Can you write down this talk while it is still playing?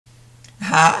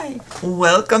Hi,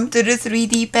 welcome to the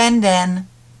 3D pen.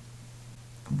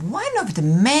 One of the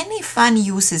many fun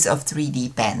uses of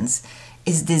 3D pens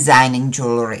is designing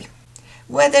jewelry,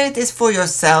 whether it is for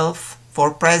yourself,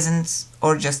 for presents,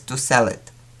 or just to sell it.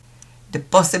 The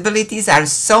possibilities are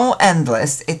so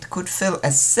endless it could fill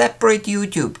a separate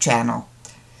YouTube channel.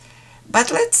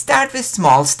 But let's start with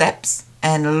small steps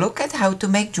and look at how to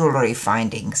make jewelry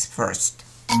findings first.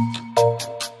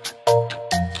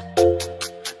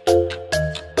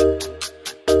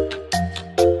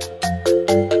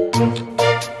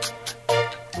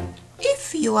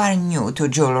 If you are new to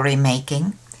jewelry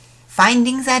making,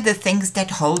 findings are the things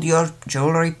that hold your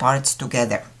jewelry parts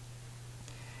together.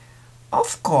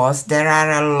 Of course, there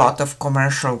are a lot of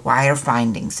commercial wire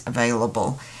findings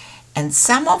available, and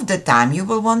some of the time you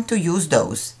will want to use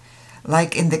those,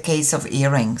 like in the case of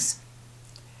earrings.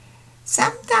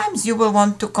 Sometimes you will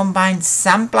want to combine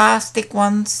some plastic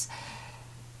ones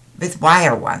with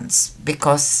wire ones,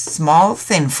 because small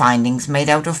thin findings made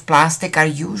out of plastic are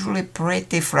usually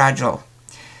pretty fragile,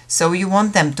 so you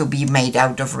want them to be made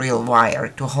out of real wire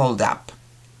to hold up.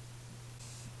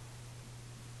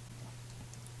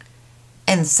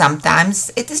 And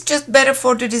sometimes it is just better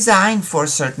for the design for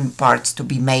certain parts to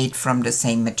be made from the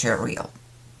same material.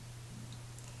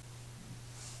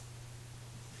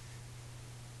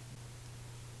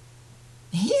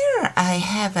 Here I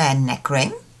have a neck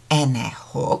ring and a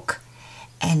hook,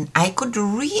 and I could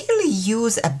really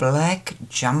use a black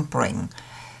jump ring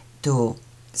to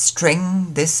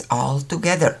string this all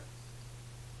together.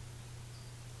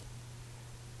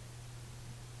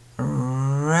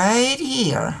 Right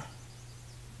here.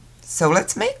 So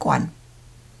let's make one.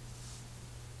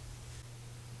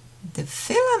 The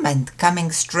filament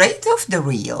coming straight off the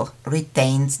reel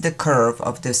retains the curve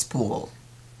of the spool.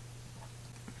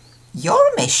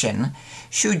 Your mission,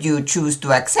 should you choose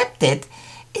to accept it,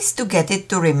 is to get it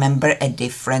to remember a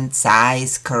different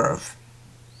size curve.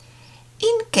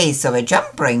 In case of a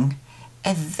jump ring,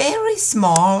 a very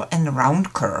small and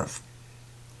round curve.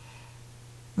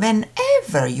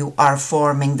 Whenever you are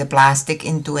forming the plastic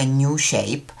into a new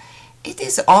shape, it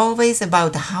is always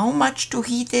about how much to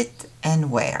heat it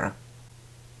and where.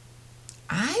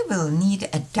 I will need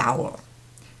a dowel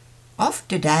of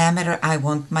the diameter I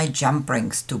want my jump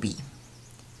rings to be,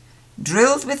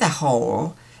 drilled with a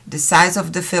hole the size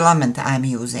of the filament I'm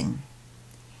using,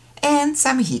 and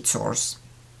some heat source.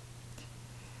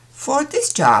 For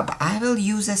this job I will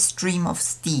use a stream of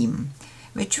steam,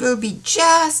 which will be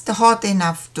just hot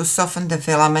enough to soften the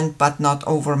filament but not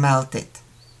over melt it.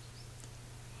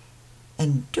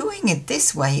 And doing it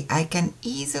this way, I can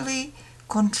easily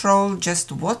control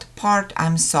just what part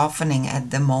I'm softening at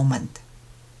the moment.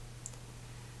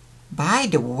 By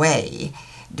the way,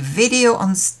 the video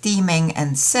on steaming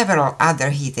and several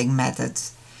other heating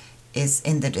methods is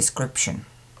in the description.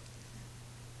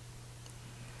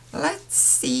 Let's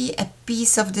see a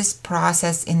piece of this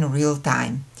process in real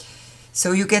time,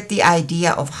 so you get the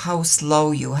idea of how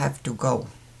slow you have to go.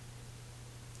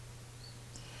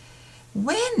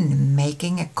 When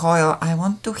making a coil, I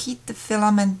want to heat the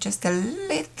filament just a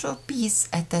little piece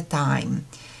at a time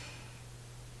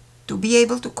to be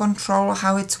able to control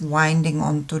how it's winding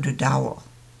onto the dowel.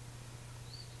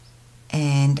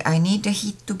 And I need the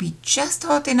heat to be just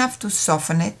hot enough to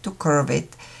soften it, to curve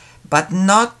it, but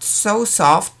not so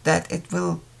soft that it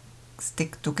will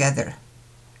stick together.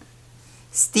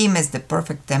 Steam is the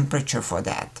perfect temperature for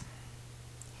that.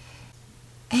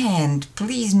 And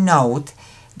please note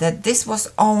that this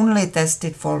was only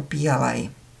tested for PLA.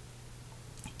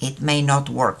 It may not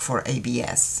work for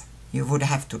ABS. You would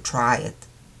have to try it.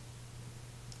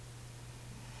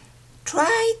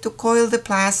 Try to coil the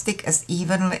plastic as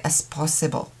evenly as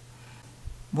possible.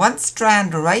 One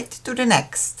strand right to the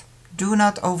next. Do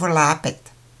not overlap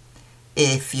it,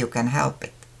 if you can help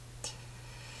it.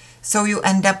 So you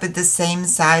end up with the same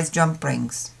size jump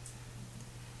rings.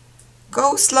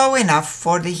 Go slow enough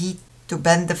for the heat to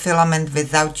bend the filament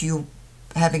without you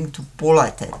having to pull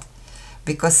at it,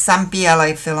 because some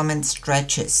PLA filament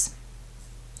stretches.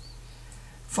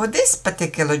 For this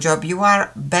particular job, you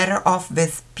are better off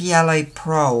with PLA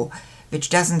Pro, which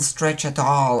doesn't stretch at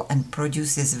all and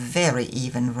produces very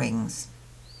even rings.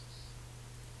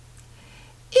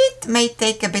 It may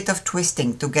take a bit of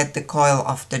twisting to get the coil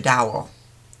off the dowel.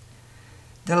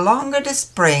 The longer the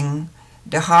spring,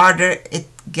 the harder it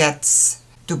gets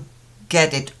to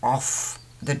get it off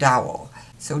the dowel.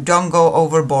 So don't go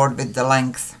overboard with the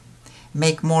length.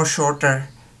 Make more shorter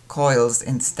coils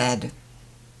instead.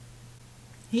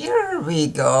 Here we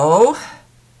go.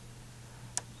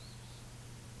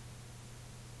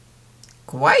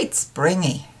 Quite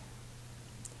springy.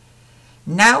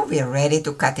 Now we're ready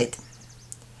to cut it.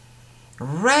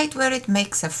 Right where it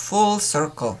makes a full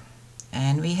circle.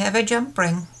 And we have a jump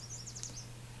ring.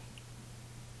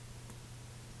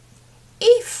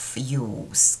 If you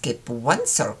skip one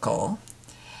circle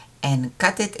and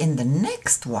cut it in the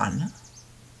next one,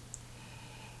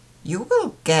 you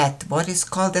will get what is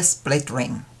called a split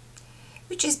ring,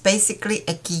 which is basically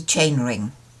a keychain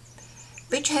ring,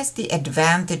 which has the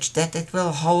advantage that it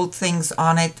will hold things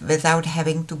on it without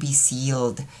having to be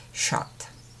sealed shut.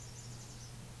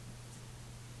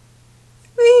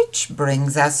 Which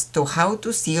brings us to how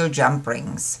to seal jump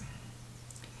rings,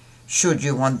 should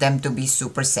you want them to be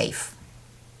super safe.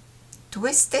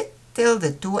 Twist it till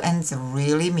the two ends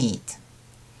really meet,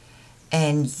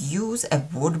 and use a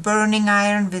wood burning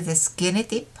iron with a skinny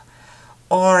tip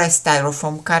or a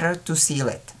styrofoam cutter to seal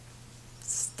it.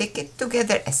 Stick it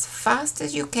together as fast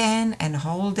as you can and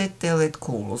hold it till it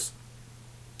cools.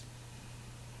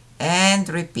 And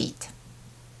repeat.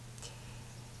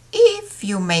 If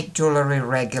you make jewelry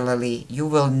regularly, you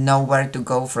will know where to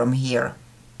go from here.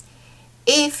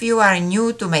 If you are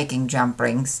new to making jump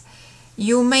rings,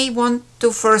 you may want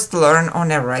to first learn on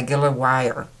a regular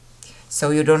wire, so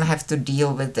you don't have to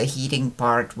deal with the heating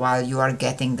part while you are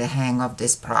getting the hang of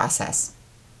this process.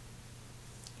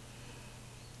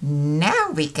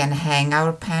 Now we can hang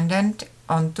our pendant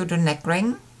onto the neck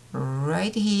ring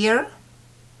right here.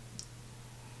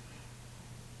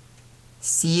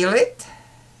 Seal it.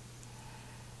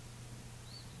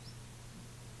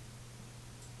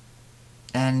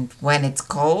 And when it's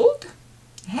cold,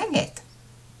 hang it.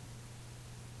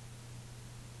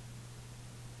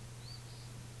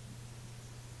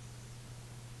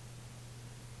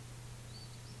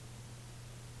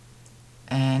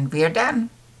 And we are done.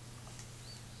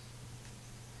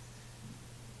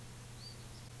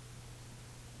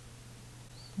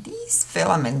 These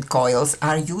filament coils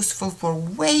are useful for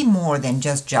way more than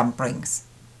just jump rings.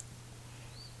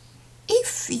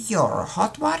 If your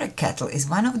hot water kettle is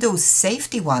one of those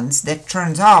safety ones that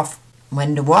turns off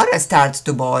when the water starts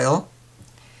to boil,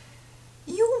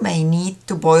 you may need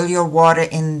to boil your water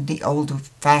in the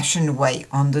old-fashioned way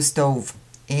on the stove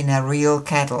in a real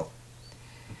kettle,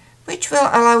 which will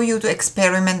allow you to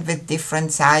experiment with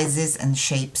different sizes and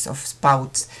shapes of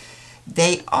spouts.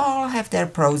 They all have their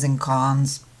pros and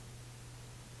cons.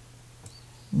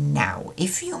 Now,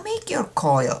 if you make your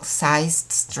coil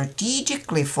sized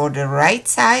strategically for the right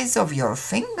size of your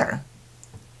finger,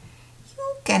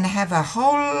 you can have a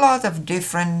whole lot of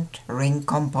different ring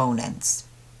components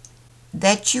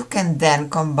that you can then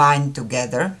combine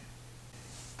together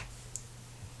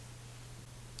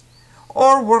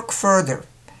or work further.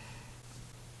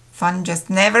 Fun just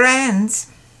never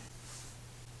ends.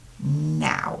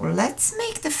 Now, let's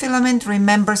make the filament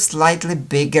remember slightly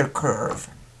bigger curve.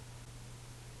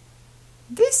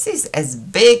 This is as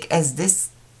big as this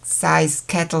size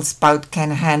kettle spout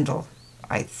can handle,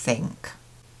 I think.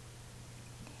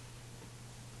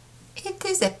 It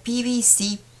is a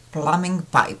PVC plumbing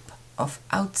pipe of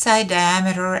outside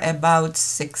diameter about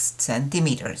 6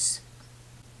 centimeters.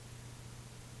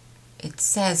 It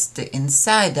says the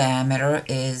inside diameter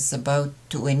is about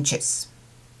 2 inches.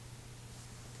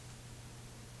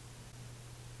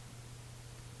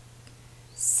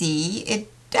 See,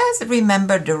 it does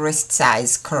remember the wrist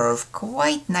size curve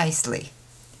quite nicely.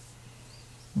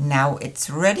 Now it's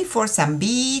ready for some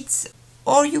beads,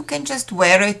 or you can just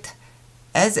wear it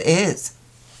as is.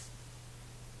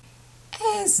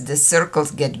 As the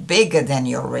circles get bigger than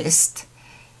your wrist,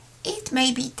 it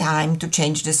may be time to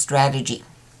change the strategy.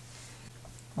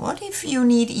 What if you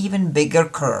need even bigger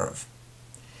curve?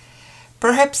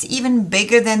 Perhaps even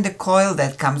bigger than the coil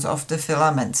that comes off the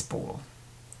filament spool.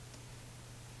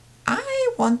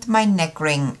 I want my neck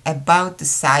ring about the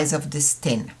size of this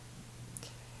tin,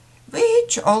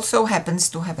 which also happens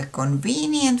to have a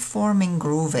convenient forming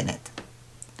groove in it.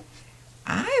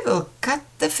 I will cut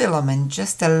the filament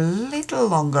just a little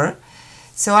longer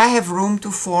so I have room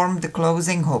to form the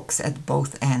closing hooks at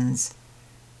both ends.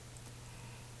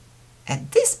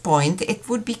 At this point, it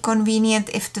would be convenient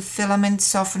if the filament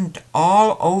softened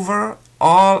all over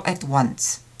all at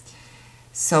once.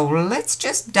 So let's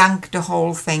just dunk the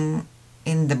whole thing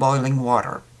in the boiling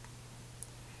water.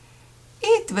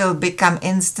 It will become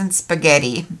instant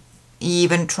spaghetti,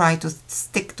 even try to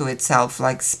stick to itself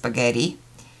like spaghetti,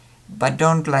 but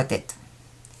don't let it.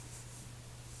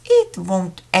 It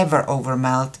won't ever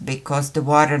overmelt because the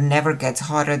water never gets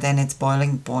hotter than its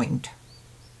boiling point.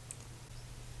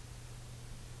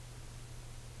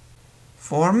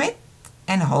 Form it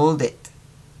and hold it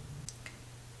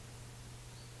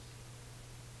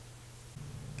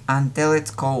until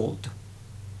it's cold.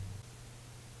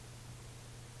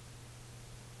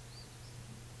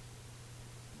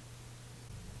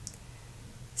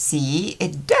 See,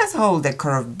 it does hold a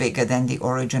curve bigger than the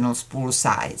original spool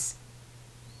size.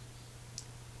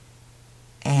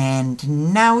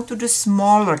 And now to the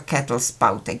smaller kettle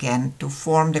spout again to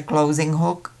form the closing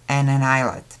hook and an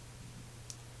eyelet.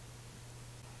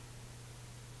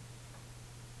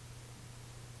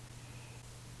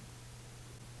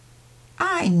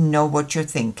 I know what you're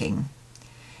thinking.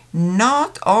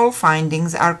 Not all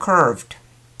findings are curved.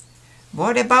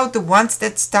 What about the ones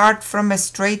that start from a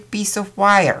straight piece of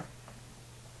wire?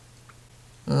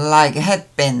 Like head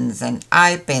pins and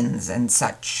eye pins and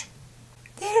such.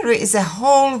 There is a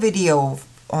whole video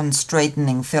on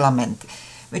straightening filament,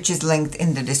 which is linked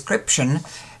in the description,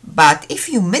 but if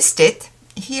you missed it,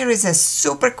 here is a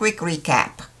super quick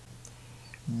recap.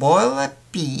 Boil a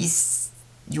piece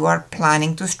you are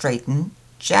planning to straighten,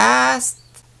 just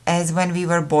as when we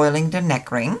were boiling the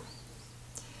neck ring,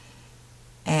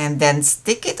 and then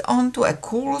stick it onto a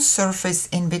cool surface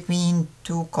in between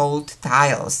two cold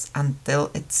tiles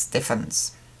until it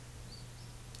stiffens.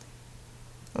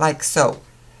 Like so.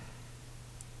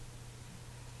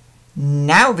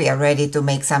 Now we are ready to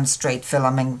make some straight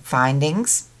filament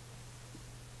findings.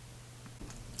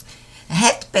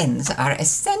 Head pins are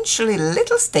essentially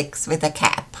little sticks with a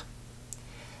cap,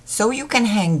 so you can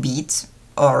hang beads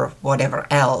or whatever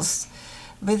else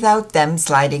without them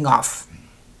sliding off.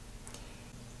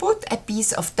 Put a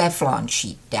piece of Teflon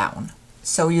sheet down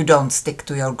so you don't stick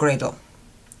to your griddle.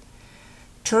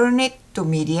 Turn it to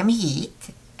medium heat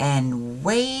and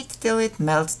wait till it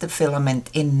melts the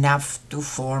filament enough to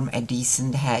form a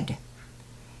decent head.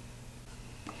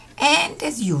 And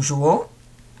as usual,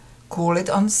 cool it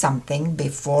on something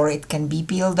before it can be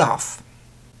peeled off.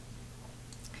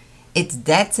 It's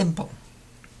that simple.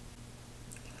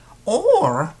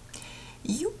 Or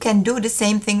you can do the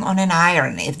same thing on an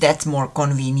iron if that's more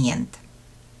convenient.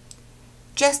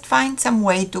 Just find some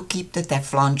way to keep the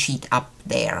Teflon sheet up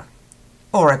there,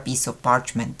 or a piece of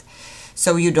parchment,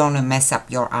 so you don't mess up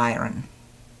your iron.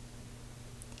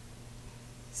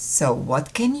 So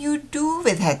what can you do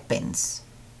with head pins?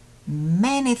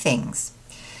 Many things.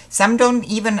 Some don't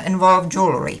even involve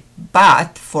jewelry,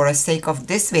 but for the sake of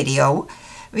this video,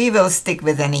 we will stick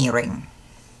with an earring.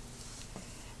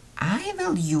 I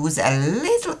will use a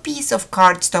little piece of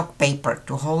cardstock paper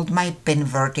to hold my pin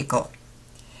vertical,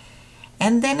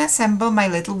 and then assemble my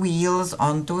little wheels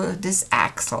onto this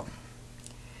axle.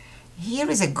 Here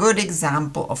is a good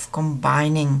example of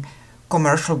combining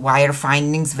commercial wire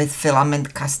findings with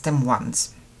filament custom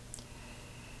ones.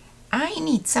 I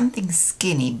need something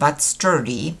skinny but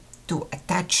sturdy to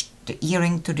attach the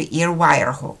earring to the ear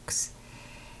wire hooks.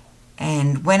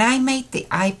 And when I made the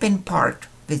eye pin part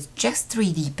with just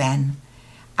 3D pen,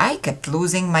 I kept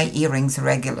losing my earrings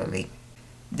regularly.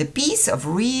 The piece of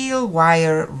real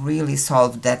wire really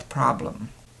solved that problem.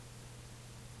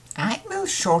 I will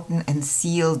shorten and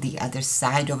seal the other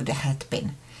side of the head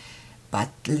pin, but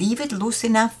leave it loose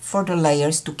enough for the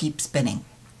layers to keep spinning.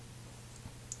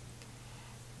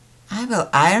 I will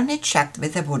iron it shut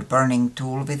with a wood burning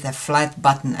tool with a flat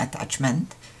button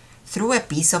attachment through a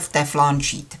piece of Teflon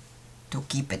sheet to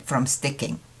keep it from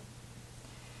sticking.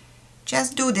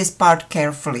 Just do this part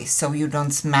carefully so you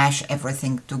don't smash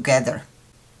everything together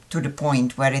to the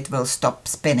point where it will stop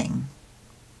spinning.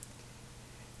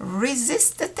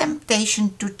 Resist the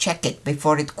temptation to check it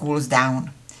before it cools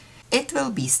down. It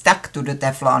will be stuck to the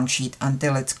Teflon sheet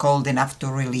until it's cold enough to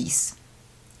release.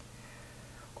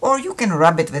 Or you can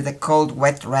rub it with a cold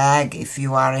wet rag if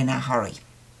you are in a hurry.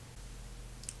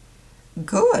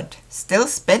 Good, still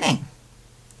spinning.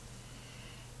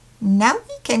 Now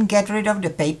we can get rid of the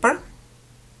paper.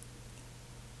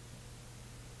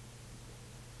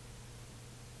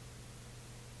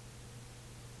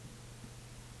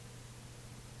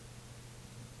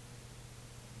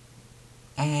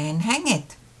 And hang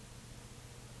it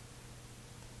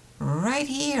right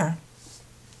here.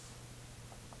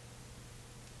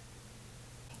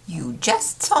 You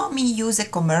just saw me use a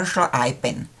commercial eye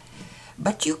pin,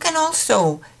 but you can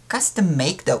also custom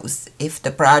make those if the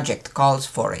project calls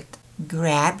for it.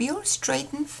 Grab your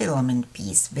straightened filament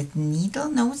piece with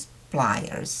needle nose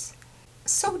pliers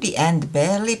so the end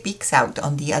barely peeks out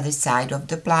on the other side of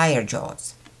the plier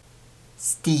jaws.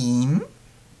 Steam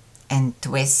and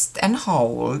twist and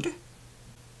hold.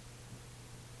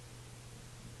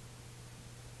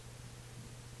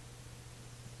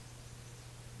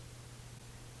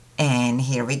 And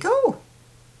here we go.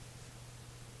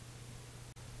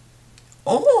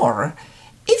 Or,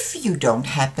 if you don't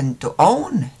happen to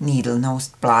own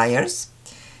needle-nosed pliers,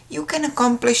 you can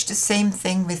accomplish the same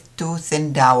thing with two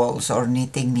thin dowels or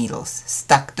knitting needles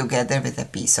stuck together with a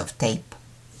piece of tape.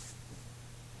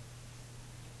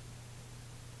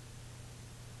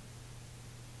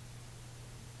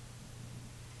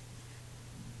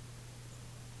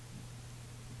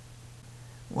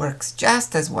 works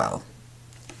just as well.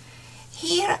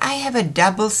 Here I have a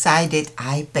double-sided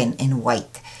eye pin in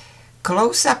white.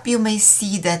 Close up you may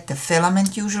see that the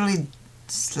filament usually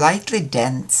slightly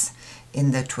dents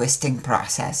in the twisting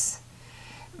process,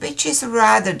 which is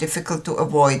rather difficult to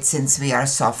avoid since we are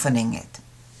softening it.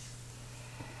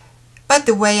 But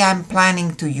the way I'm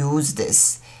planning to use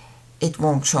this, it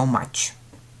won't show much.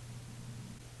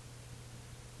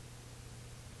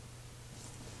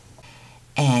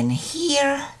 And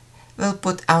here we'll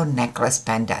put our necklace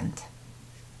pendant.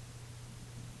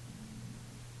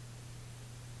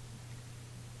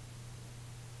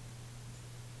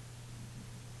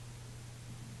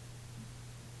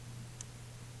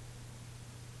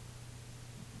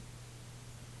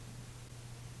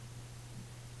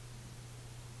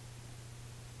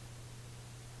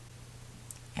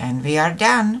 And we are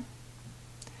done.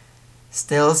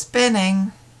 Still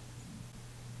spinning.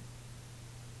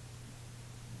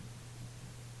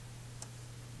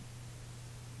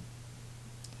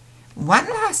 One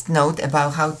last note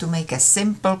about how to make a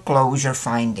simple closure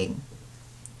finding.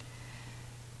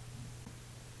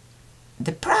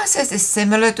 The process is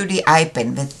similar to the eye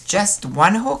pin with just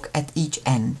one hook at each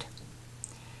end.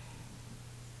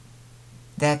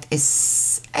 That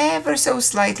is ever so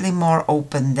slightly more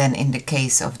open than in the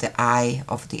case of the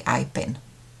eye pin.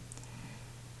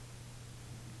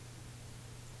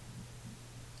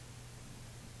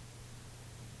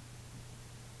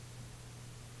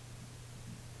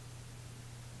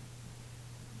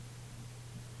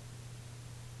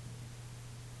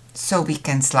 So we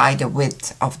can slide the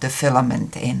width of the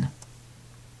filament in.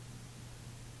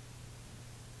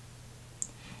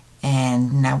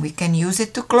 And now we can use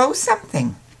it to close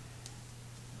something.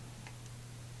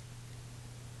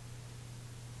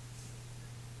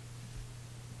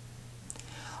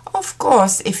 Of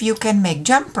course, if you can make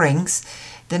jump rings,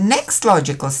 the next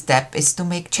logical step is to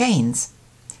make chains.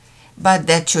 But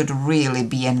that should really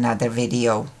be another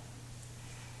video.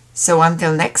 So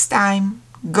until next time,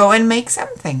 go and make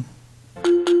something.